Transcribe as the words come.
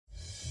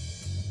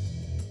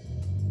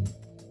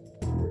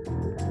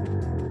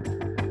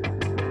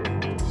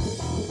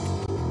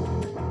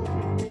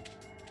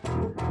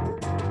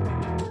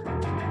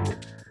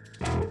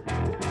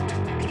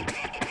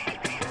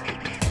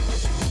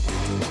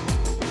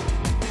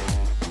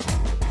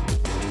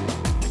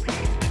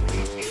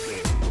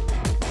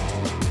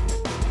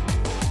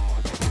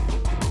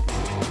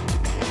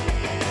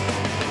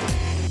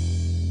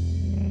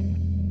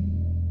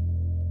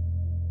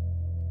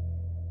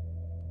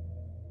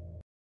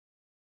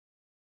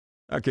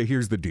Okay,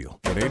 here's the deal.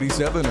 At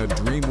 87, a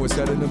dream was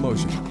set into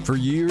motion. For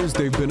years,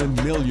 they've been in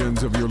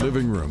millions of your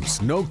living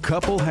rooms. No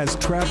couple has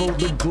traveled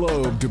the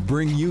globe to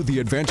bring you the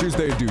adventures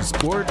they do.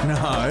 Sport?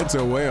 Nah, it's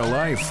a way of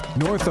life.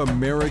 North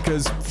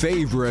America's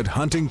favorite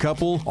hunting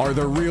couple are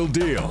the real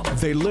deal.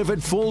 They live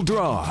at full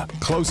draw.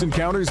 Close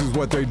encounters is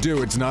what they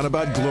do. It's not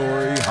about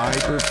glory,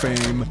 hype, or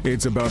fame.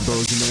 It's about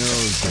bows and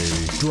arrows,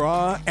 baby.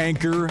 Draw,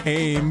 anchor,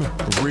 aim,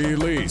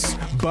 release.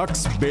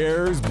 Bucks,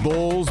 bears,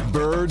 bulls,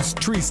 birds,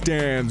 tree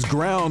stands,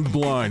 ground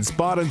blind,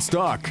 spot and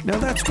stock. Now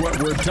that's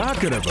what we're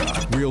talking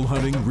about. Real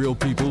hunting, real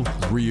people,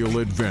 real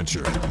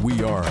adventure.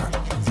 We are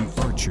the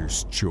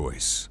Archer's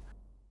Choice.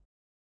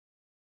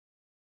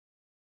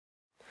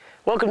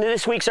 Welcome to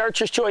this week's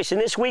Archer's Choice,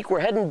 and this week we're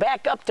heading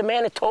back up to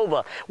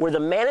Manitoba. We're the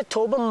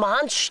Manitoba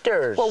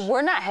Monsters. Well,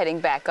 we're not heading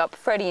back up.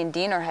 Freddie and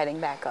Dean are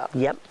heading back up.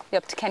 Yep.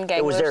 Up to Ken Gangler.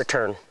 It was their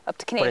turn. Up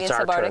to Canadian but it's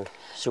Subarctic. our turn.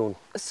 Soon.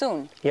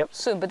 Soon. Yep.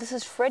 Soon, but this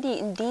is Freddie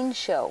and Dean's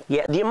show.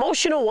 Yeah, the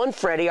emotional one,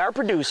 Freddie, our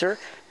producer,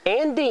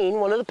 and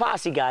Dean, one of the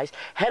posse guys,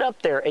 head up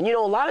there. And you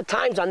know, a lot of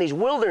times on these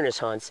wilderness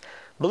hunts,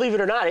 believe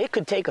it or not, it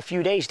could take a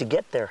few days to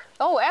get there.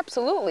 Oh,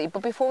 absolutely.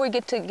 But before we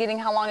get to getting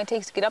how long it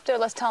takes to get up there,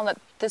 let's tell them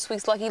that this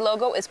week's lucky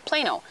logo is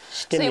Plano.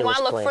 Stimulus so you want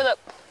to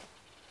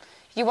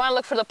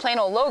look for the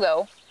Plano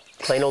logo.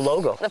 Plano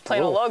logo. The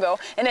Plano Ooh. logo.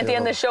 And at the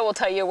end of the show, we'll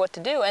tell you what to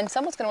do. And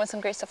someone's going to win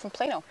some great stuff from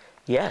Plano.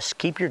 Yes,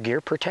 keep your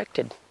gear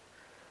protected.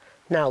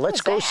 Now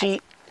let's go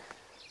see.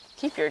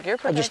 Keep your gear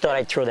protected. I just thought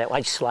I'd throw that.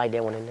 I'd slide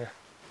that one in there.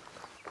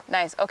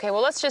 Nice. Okay,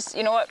 well, let's just,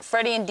 you know what,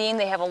 Freddie and Dean,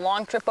 they have a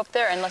long trip up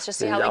there, and let's just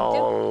see how they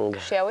do.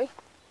 Shall we?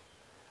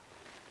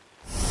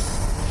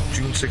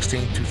 June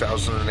 16,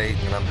 2008,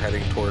 and I'm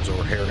heading towards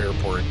O'Hare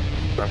Airport.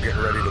 I'm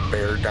getting ready to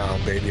bear down,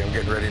 baby. I'm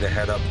getting ready to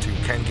head up to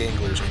Ken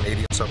Gangler's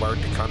Canadian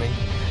Subarctic Hunting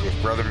with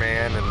Brother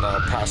Man and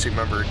posse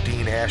member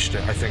Dean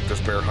Ashton. I think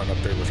this bear hunt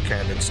up there with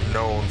Ken, it's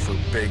known for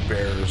big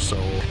bears, so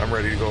I'm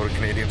ready to go to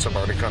Canadian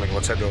Subarctic Hunting.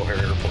 Let's head to O'Hare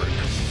Airport.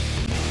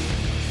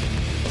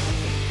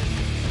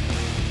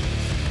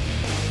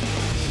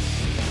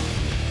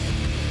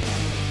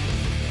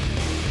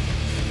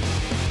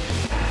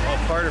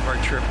 Part of our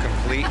trip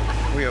complete.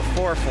 We have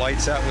 4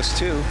 flights, that was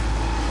 2.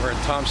 We're in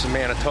Thompson,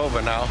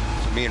 Manitoba now.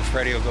 So me and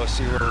Freddie will go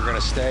see where we're gonna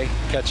stay,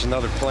 catch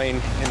another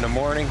plane in the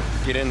morning,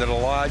 get into the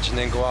lodge, and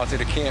then go out to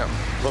the camp.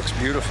 Looks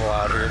beautiful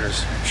out here.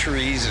 There's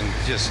trees and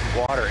just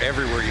water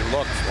everywhere you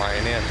look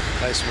flying in.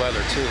 Nice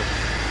weather too.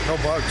 No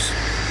bugs.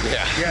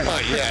 Yeah, yeah.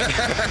 Not yet.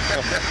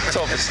 Let's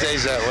hope it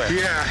stays that way.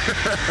 Yeah.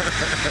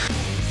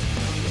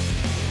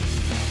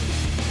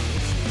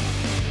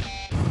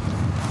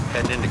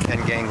 Heading into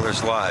Ken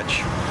Gangler's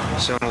lodge.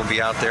 Soon we'll be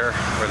out there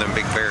where them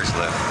big bears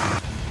live.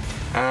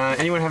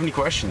 Anyone have any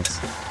questions?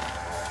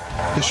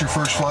 This your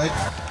first flight?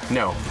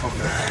 No.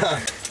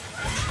 Okay.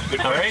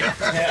 All right?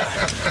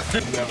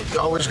 Yeah.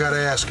 Always got to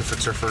ask if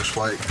it's their first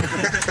flight.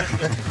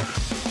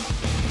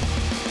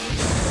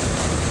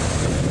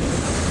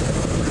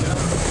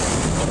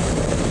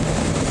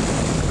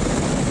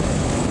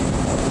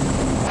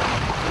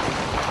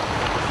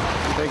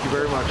 Thank you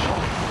very much.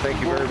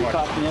 Thank you very much.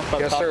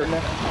 Yes, sir.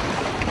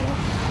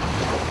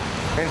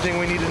 Anything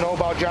we need to know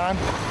about John?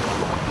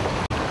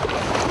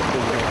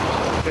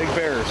 Big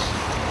bears.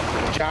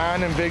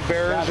 John and big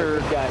bears, or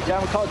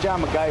John, we call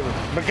John MacGyver.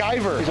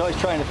 MacGyver. He's always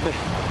trying to,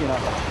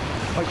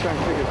 always trying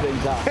to figure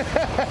things out.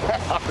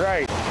 All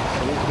right.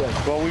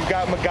 Well, we've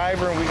got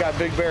MacGyver and we got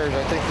big bears.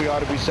 I think we ought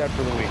to be set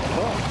for the week.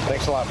 Cool.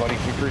 Thanks a lot, buddy.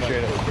 We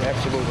appreciate it.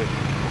 Absolutely.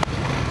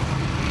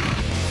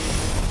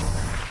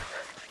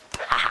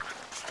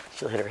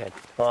 She'll hit her head.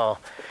 Oh,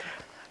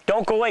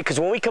 don't go away, because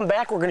when we come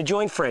back, we're going to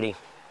join Freddie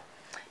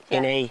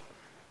in a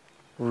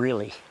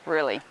really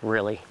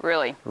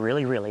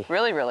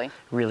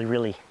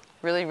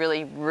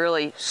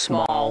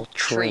small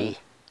tree.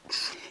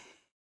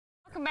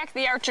 Welcome back to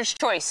the Archer's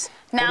Choice.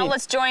 Now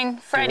let's join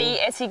Freddie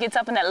as he gets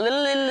up in that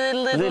little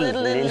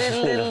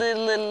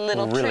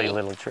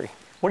tree.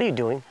 What are you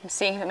doing? I'm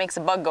seeing if it makes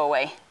a bug go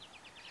away.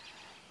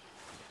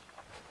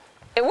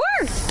 It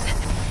worked!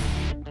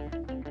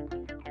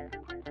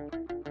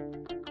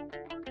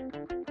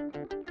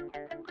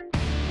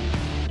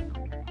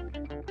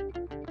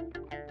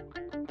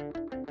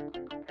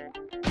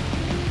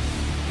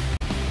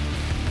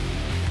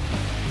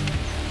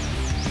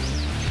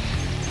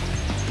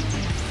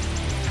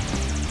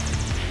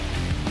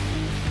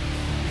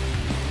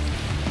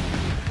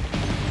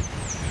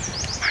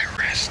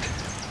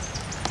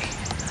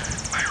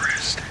 My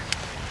wrist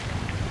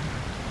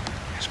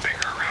is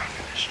bigger around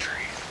in this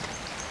tree.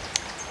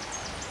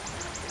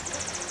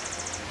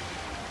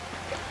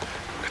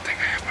 Good thing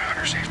I have my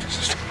hunter safety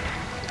system.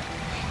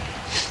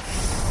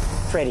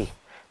 Freddie,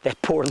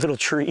 that poor little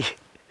tree.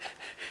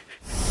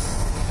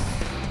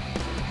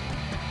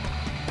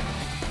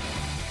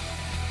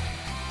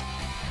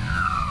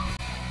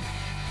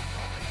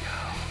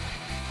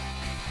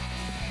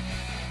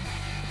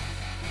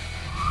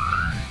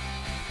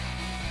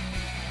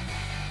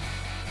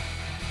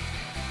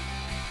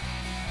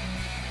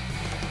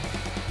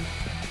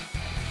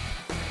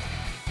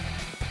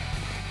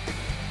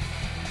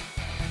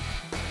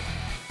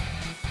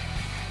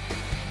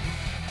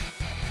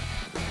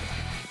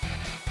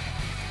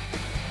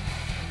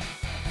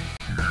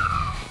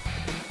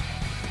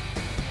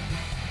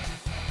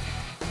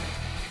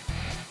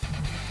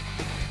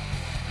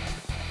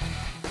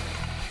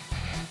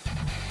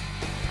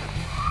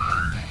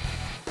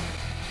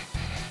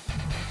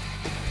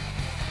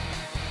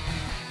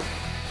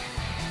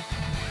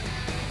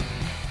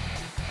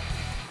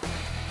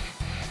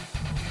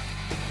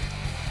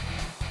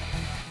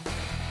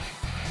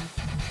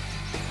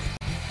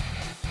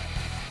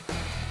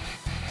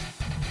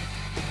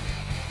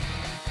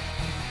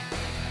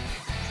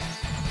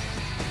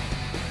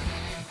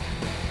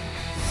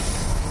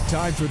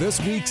 Time for this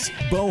week's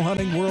Bow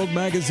Hunting World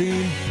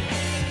Magazine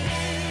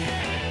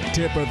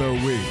Tip of the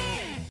Week.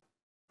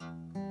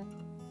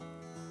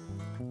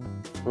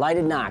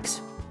 Lighted nocks.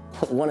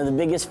 One of the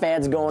biggest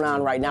fads going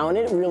on right now, and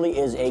it really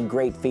is a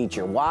great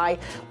feature. Why?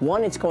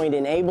 One, it's going to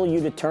enable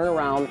you to turn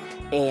around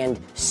and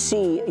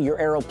see your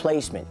arrow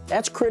placement.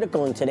 That's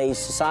critical in today's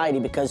society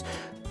because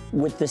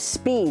with the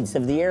speeds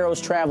of the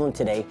arrows traveling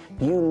today,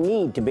 you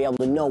need to be able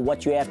to know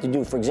what you have to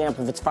do. For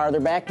example, if it's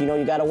farther back, you know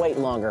you got to wait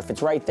longer. If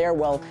it's right there,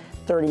 well,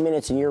 30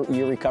 minutes and you're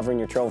recovering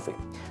your trophy.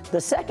 The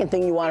second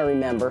thing you want to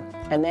remember,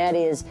 and that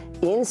is,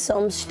 in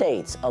some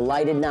states, a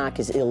lighted nock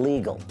is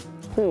illegal.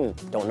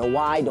 Don't know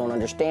why, don't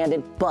understand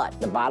it, but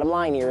the bottom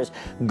line here is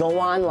go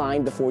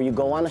online before you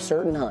go on a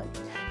certain hunt.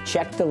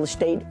 Check the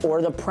state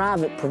or the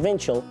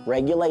provincial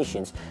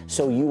regulations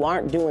so you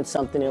aren't doing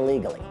something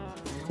illegally.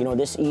 You know,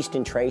 this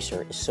Easton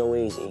tracer is so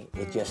easy.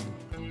 It just,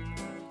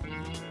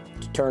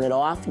 to turn it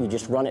off, you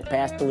just run it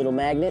past the little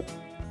magnet.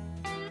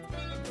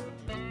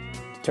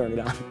 To turn it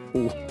on.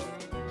 Ooh.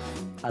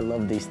 I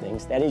love these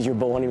things. That is your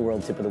Bow Hunting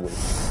World Tip of the Week.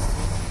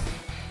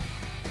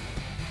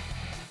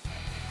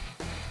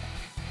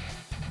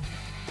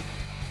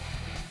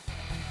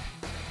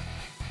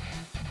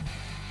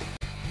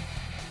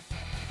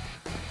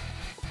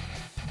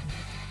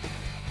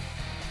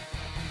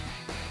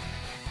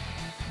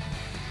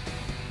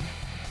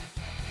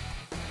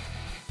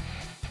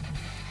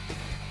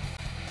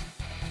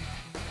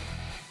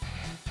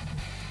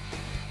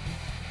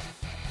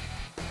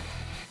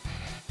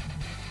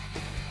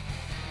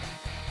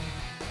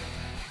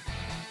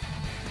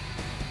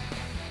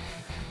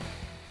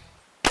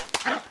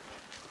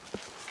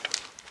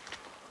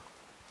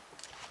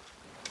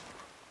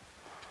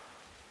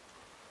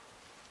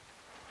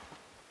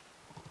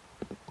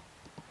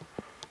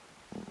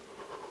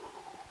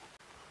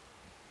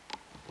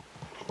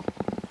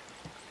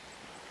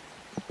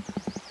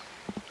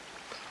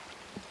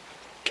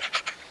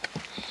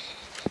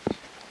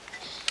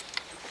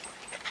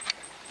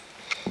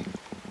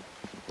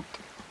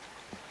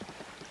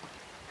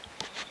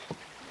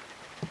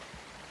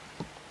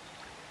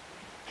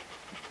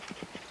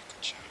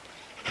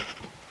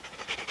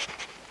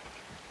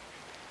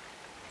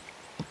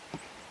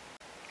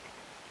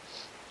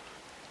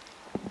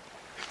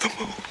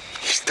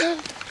 He's down.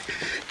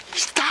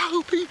 He's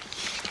down, baby.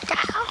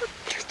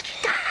 He's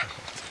down.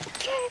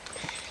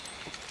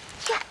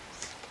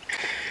 Yes.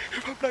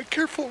 If I'm not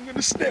careful, I'm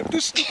gonna snap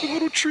this stupid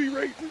little tree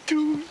right in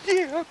two.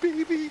 Yeah,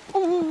 baby.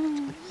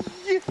 Oh,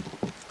 yeah.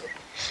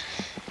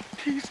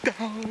 He's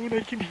down. I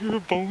can hear a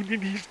bone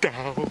and he's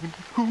down.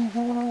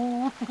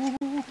 Ooh.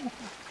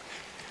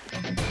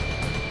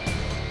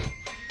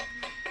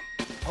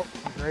 Oh,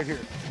 he's right here.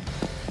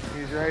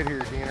 He's right here,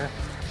 Diener.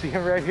 See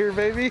him right here,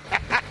 baby?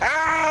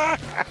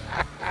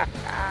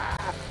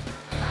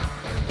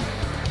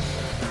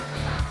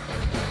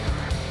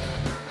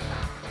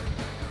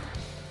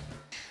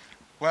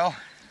 Well,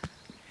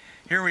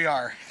 here we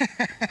are.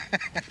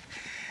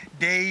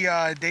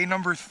 Day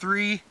number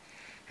 3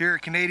 here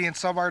at Canadian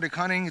Subarctic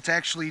Hunting. It's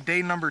actually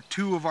day number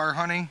 2 of our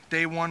hunting.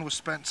 Day 1 was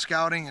spent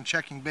scouting and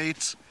checking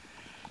baits.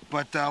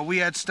 But we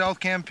had stealth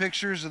cam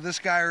pictures of this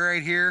guy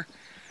right here.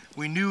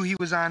 We knew he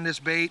was on this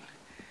bait.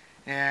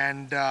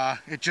 And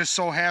it just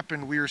so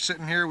happened we were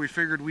sitting here. We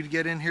figured we'd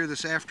get in here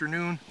this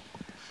afternoon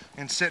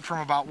and sit from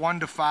about 1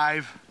 to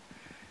 5.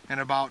 And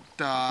about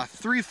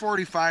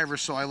 3:45 or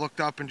so, I looked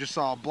up and just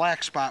saw a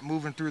black spot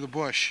moving through the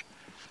bush.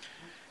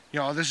 You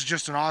know, this is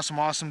just an awesome,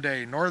 awesome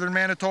day. Northern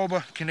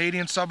Manitoba,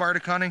 Canadian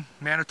Subarctic Hunting,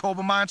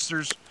 Manitoba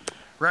Monsters.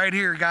 Right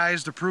here,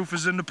 guys. The proof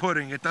is in the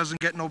pudding. It doesn't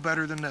get no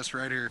better than this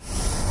right here.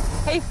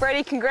 Hey,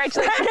 Freddy,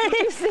 congratulations. Did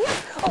you see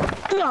it?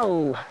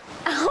 No.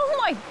 Oh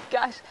my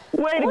gosh.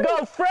 Way to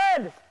go,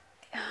 Fred!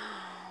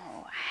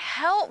 Oh,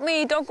 help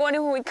me. Don't go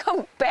anywhere when we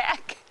come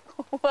back.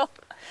 Well,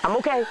 I'm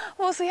okay.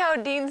 We'll see how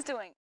Dean's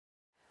doing.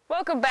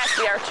 Welcome back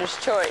to the Archer's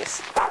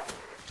Choice.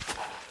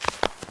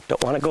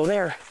 Don't want to go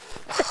there.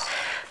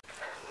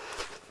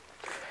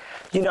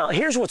 You know,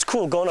 here's what's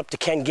cool going up to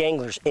Ken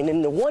Gangler's. And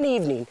in the one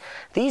evening,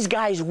 these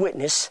guys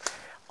witness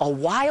a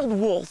wild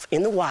wolf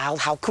in the wild.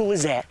 How cool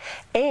is that?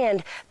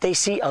 And they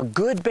see a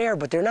good bear,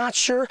 but they're not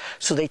sure.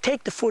 So they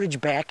take the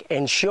footage back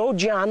and show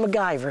John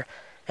MacGyver.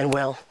 And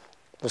well,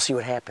 we'll see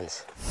what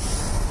happens.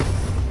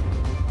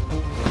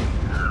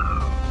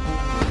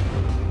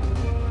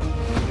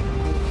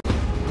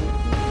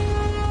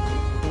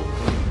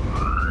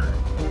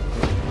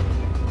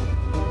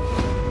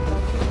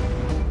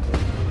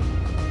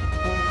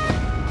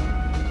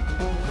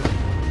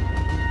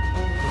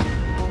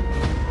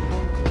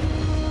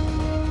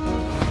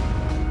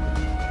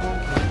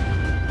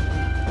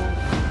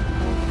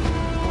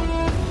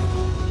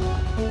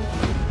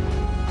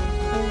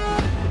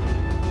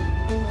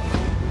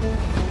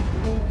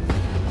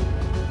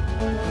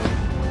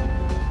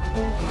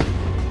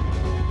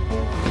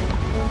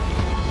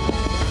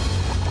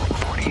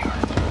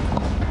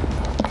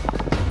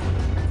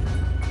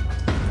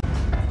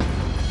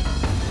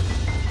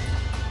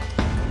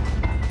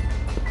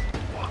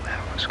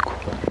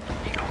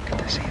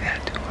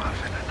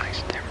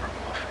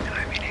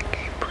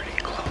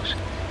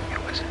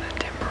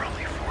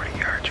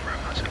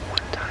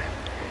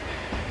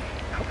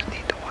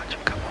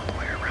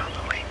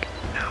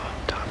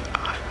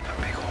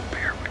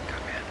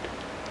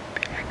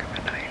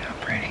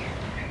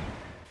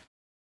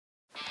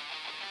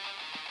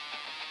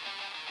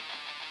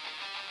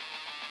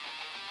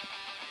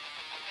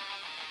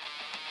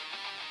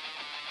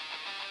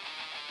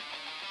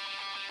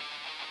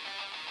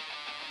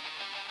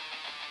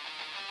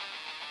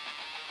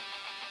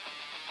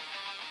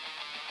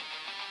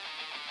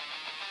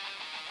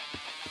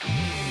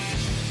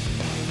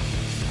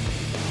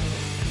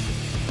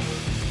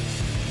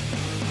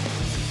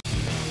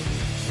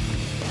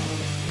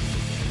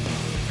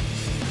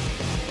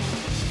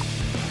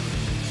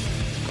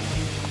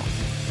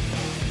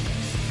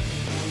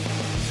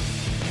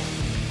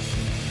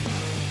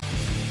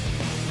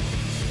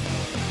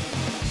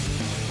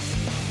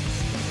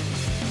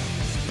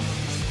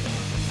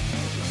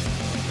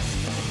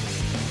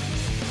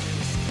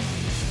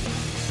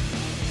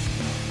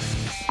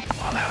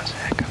 Well, that was a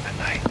heck of a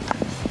night.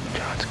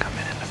 John's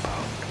coming in the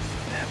boat.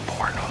 That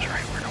boar knows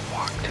right where to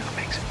walk to.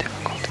 Makes it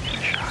difficult to get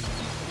a shot.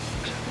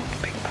 There's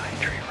a big pine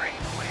tree right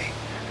in the way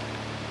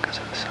because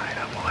of the side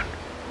I'm on.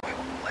 We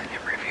will let him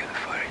review the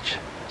footage.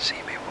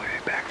 See, maybe we'll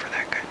be back for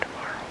that guy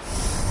tomorrow.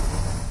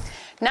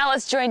 Now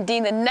let's join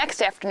Dean the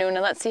next afternoon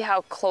and let's see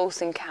how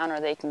close encounter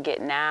they can get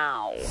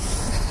now.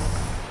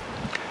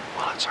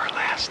 Well, it's our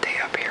last day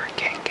up here at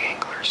Ken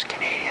Gangler's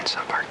Canadian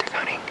subarctic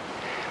hunting.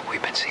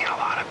 We've been seeing a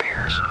lot of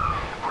bears.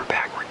 We're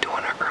back, we're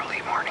doing an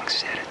early morning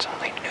sit. It's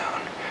only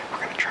noon. We're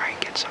gonna try and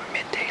get some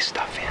midday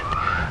stuff in.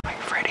 Like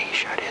Freddy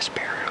shot his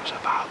bear, it was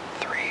about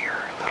 3 or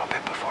a little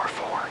bit before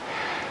 4.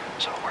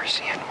 So we're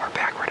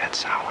backward at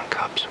sow and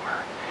cubs.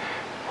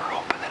 We're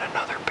hoping that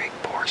another big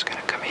boar is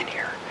gonna come in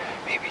here,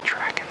 maybe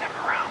tracking them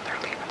around.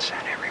 They're leaving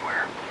scent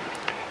everywhere.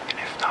 And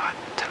if not,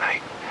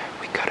 tonight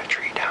we cut a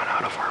tree down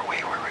out of our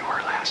way where we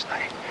were last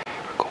night.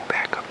 We'll go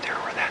back up there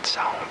where that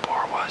sow and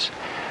boar was.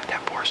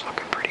 That boar's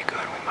looking pretty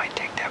good. We might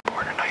take that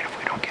boar tonight if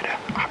we don't get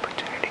an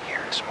opportunity here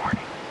this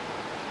morning.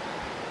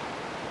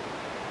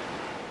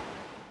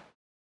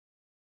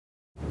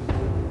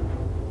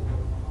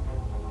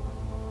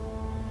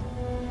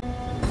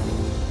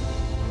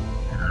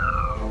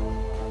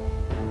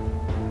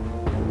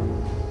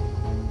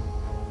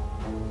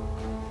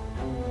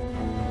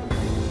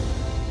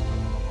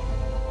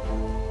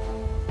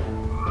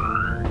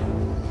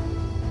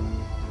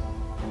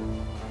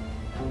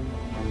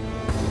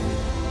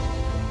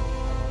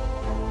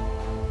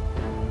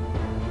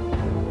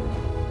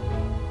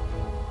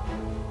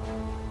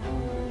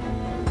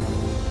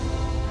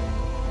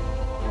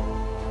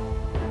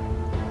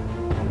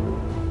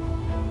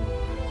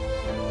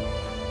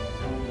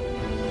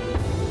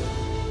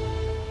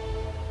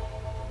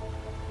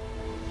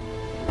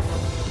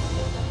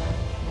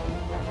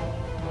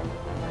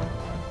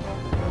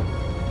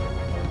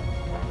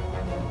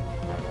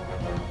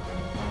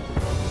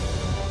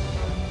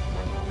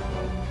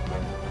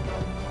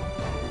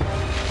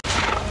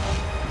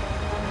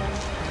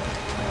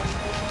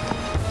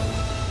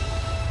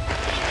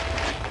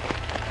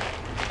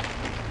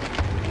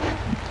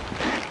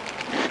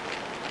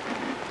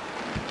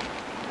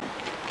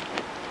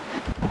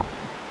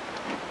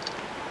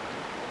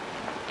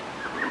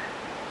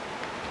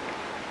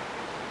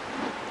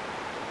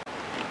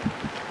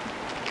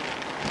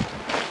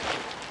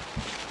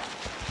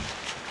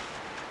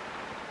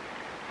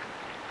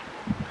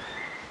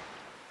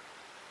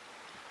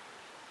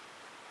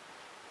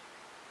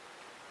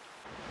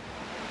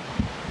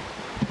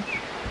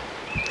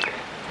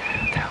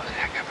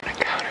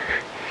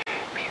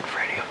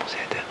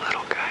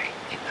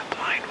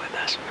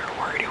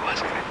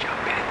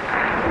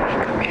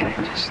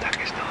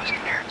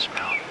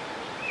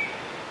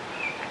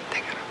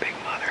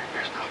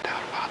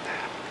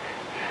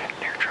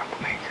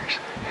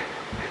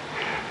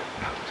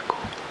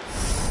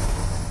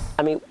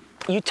 I mean,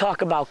 you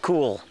talk about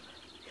cool.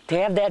 To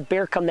have that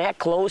bear come that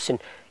close and,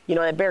 you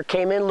know, that bear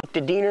came in, looked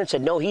at Diener and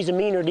said, no, he's a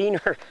meaner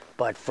Diener.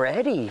 But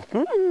Freddy,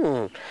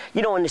 you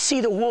know, and to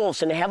see the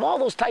wolves and to have all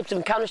those types of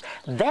encounters,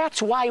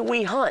 that's why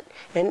we hunt.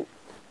 And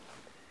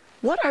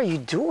what are you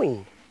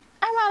doing?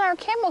 I'm on our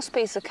Camo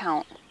Space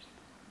account.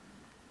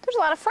 There's a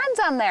lot of friends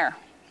on there.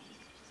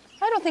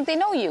 I don't think they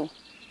know you.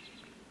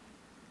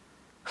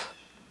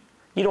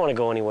 You don't want to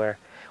go anywhere.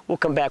 We'll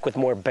come back with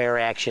more bear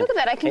action. Look at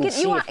that, I can get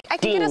you on, I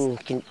can get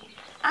us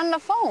on the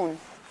phone.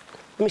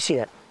 Let me see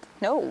that.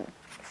 No.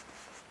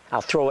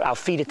 I'll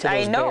feed it to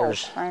those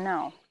bears. I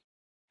know.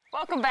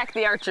 Welcome back to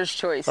the Archer's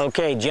Choice.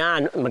 Okay,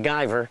 John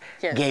MacGyver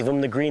gave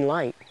him the green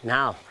light.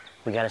 Now,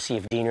 we got to see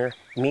if meaner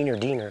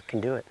Diener can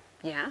do it.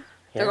 Yeah?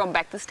 They're going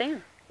back to the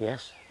stand.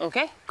 Yes.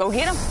 Okay, go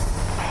get him.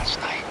 Last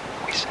night,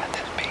 we set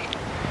this bait.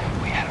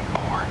 We had a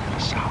boar and a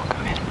sow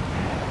come in,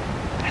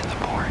 and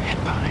the boar hid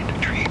behind a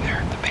tree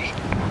there at the bait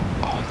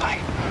all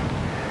night.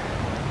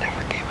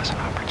 Never gave us an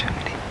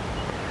opportunity.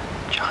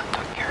 John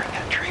took care of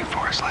that tree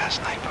for us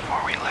last night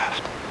before we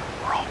left.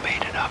 We're all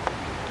baited up,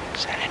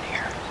 set in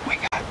here. We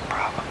got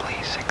probably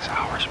 6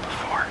 hours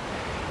before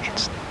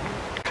it's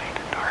kind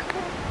of dark.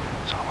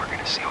 So we're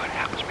gonna see what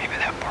happens. Maybe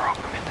that boar will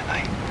come in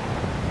tonight.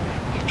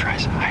 He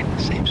tries to hide in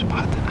the same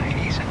spot tonight,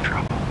 he's in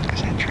trouble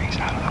because that tree's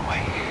out of the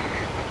way.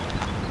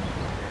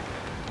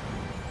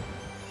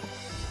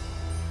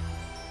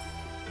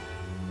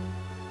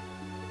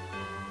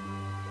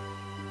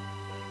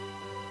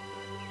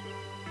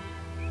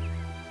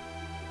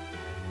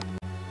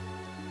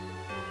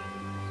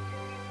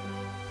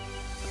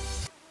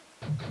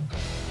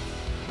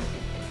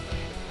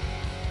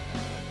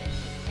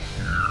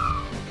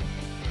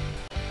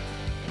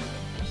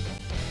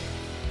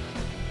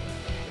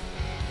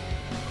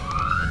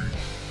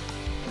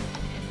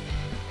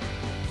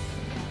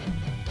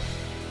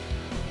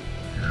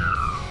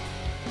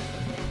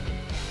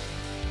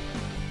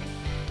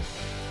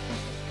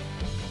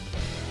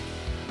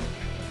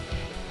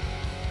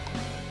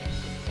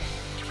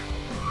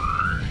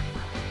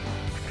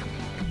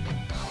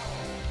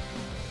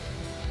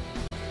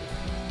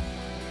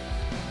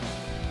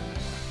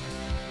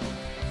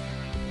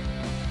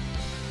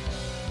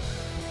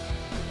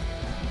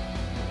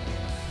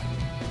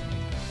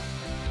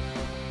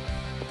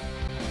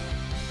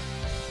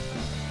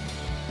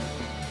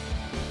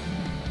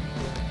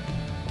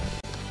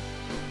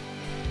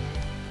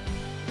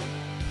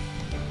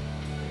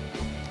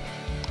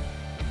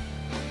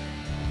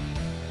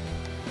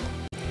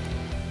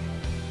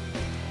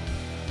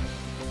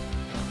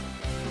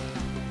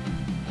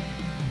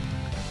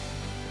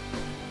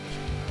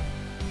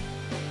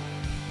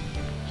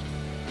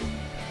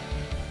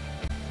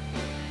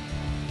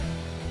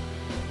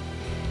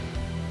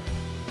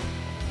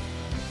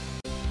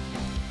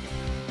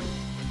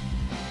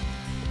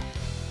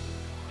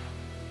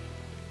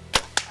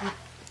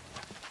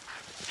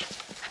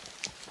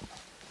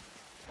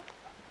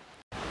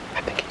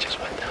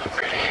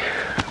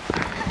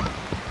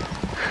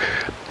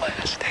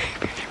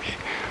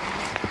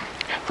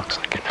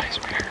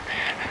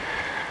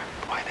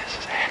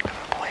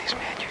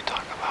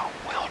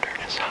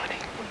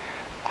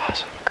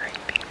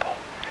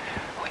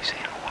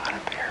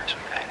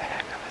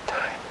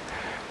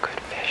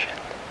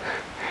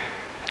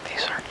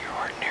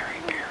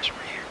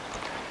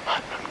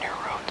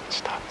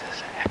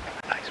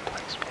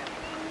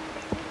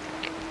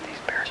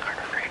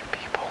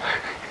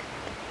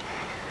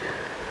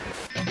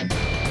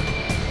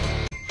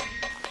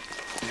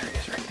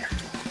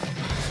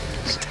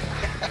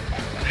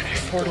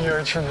 20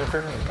 yards from the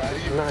barrel, buddy.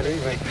 Not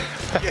even.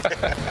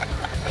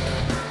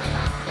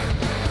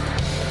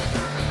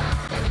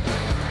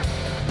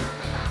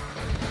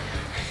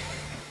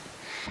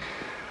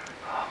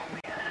 Oh,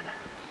 man.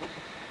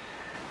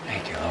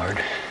 Thank you,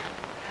 Lord.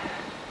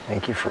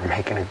 Thank you for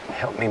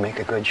help me make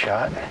a good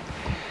shot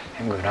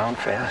and go down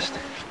fast.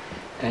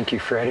 Thank you,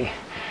 Freddie,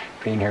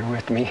 being here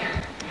with me.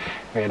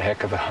 We had a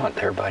heck of a hunt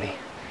there, buddy.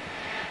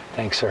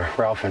 Thanks,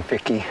 Ralph and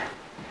Vicky,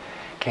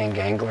 Ken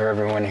Gangler,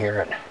 everyone here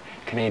at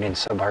Canadian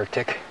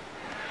Subarctic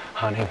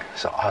Hunting.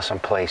 It's an awesome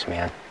place,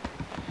 man.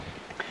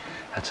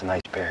 That's a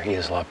nice bear. He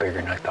is a lot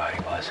bigger than I thought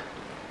he was.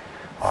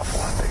 Awful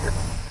lot bigger.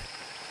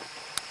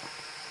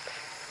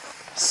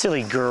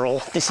 Silly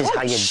girl, this is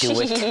how you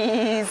do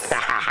it.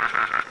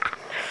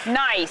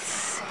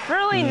 Nice,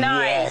 really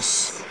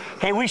nice. Yes.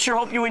 Hey, we sure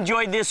hope you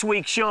enjoyed this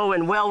week's show,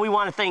 and well, we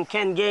want to thank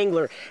Ken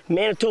Gangler,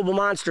 Manitoba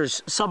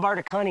Monsters,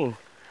 Subarctic Hunting.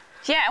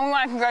 Yeah, and we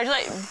want to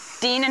congratulate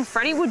Dean and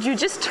Freddie. Would you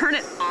just turn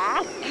it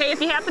off? Hey,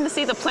 if you happen to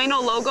see the Plano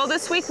logo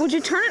this week, would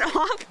you turn it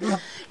off?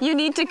 You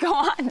need to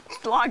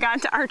log on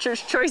to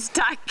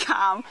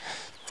archerschoice.com.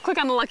 Click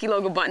on the lucky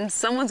logo button.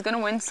 Someone's going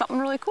to win something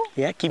really cool.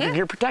 Yeah, keep your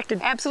gear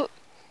protected.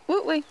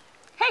 Absolutely.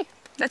 Hey,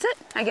 that's it,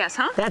 I guess,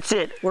 huh? That's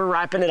it. We're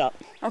wrapping it up.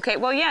 Okay,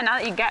 well, yeah, now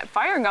that you got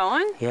fire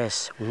going.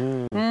 Yes.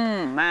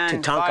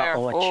 Man, fire.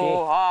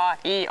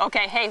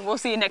 Okay, hey, we'll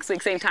see you next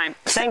week, same time.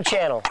 Same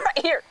channel. Right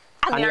here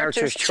on the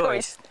Archer's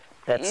Choice.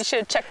 You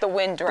should check the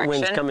wind direction. The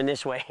wind's coming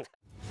this way.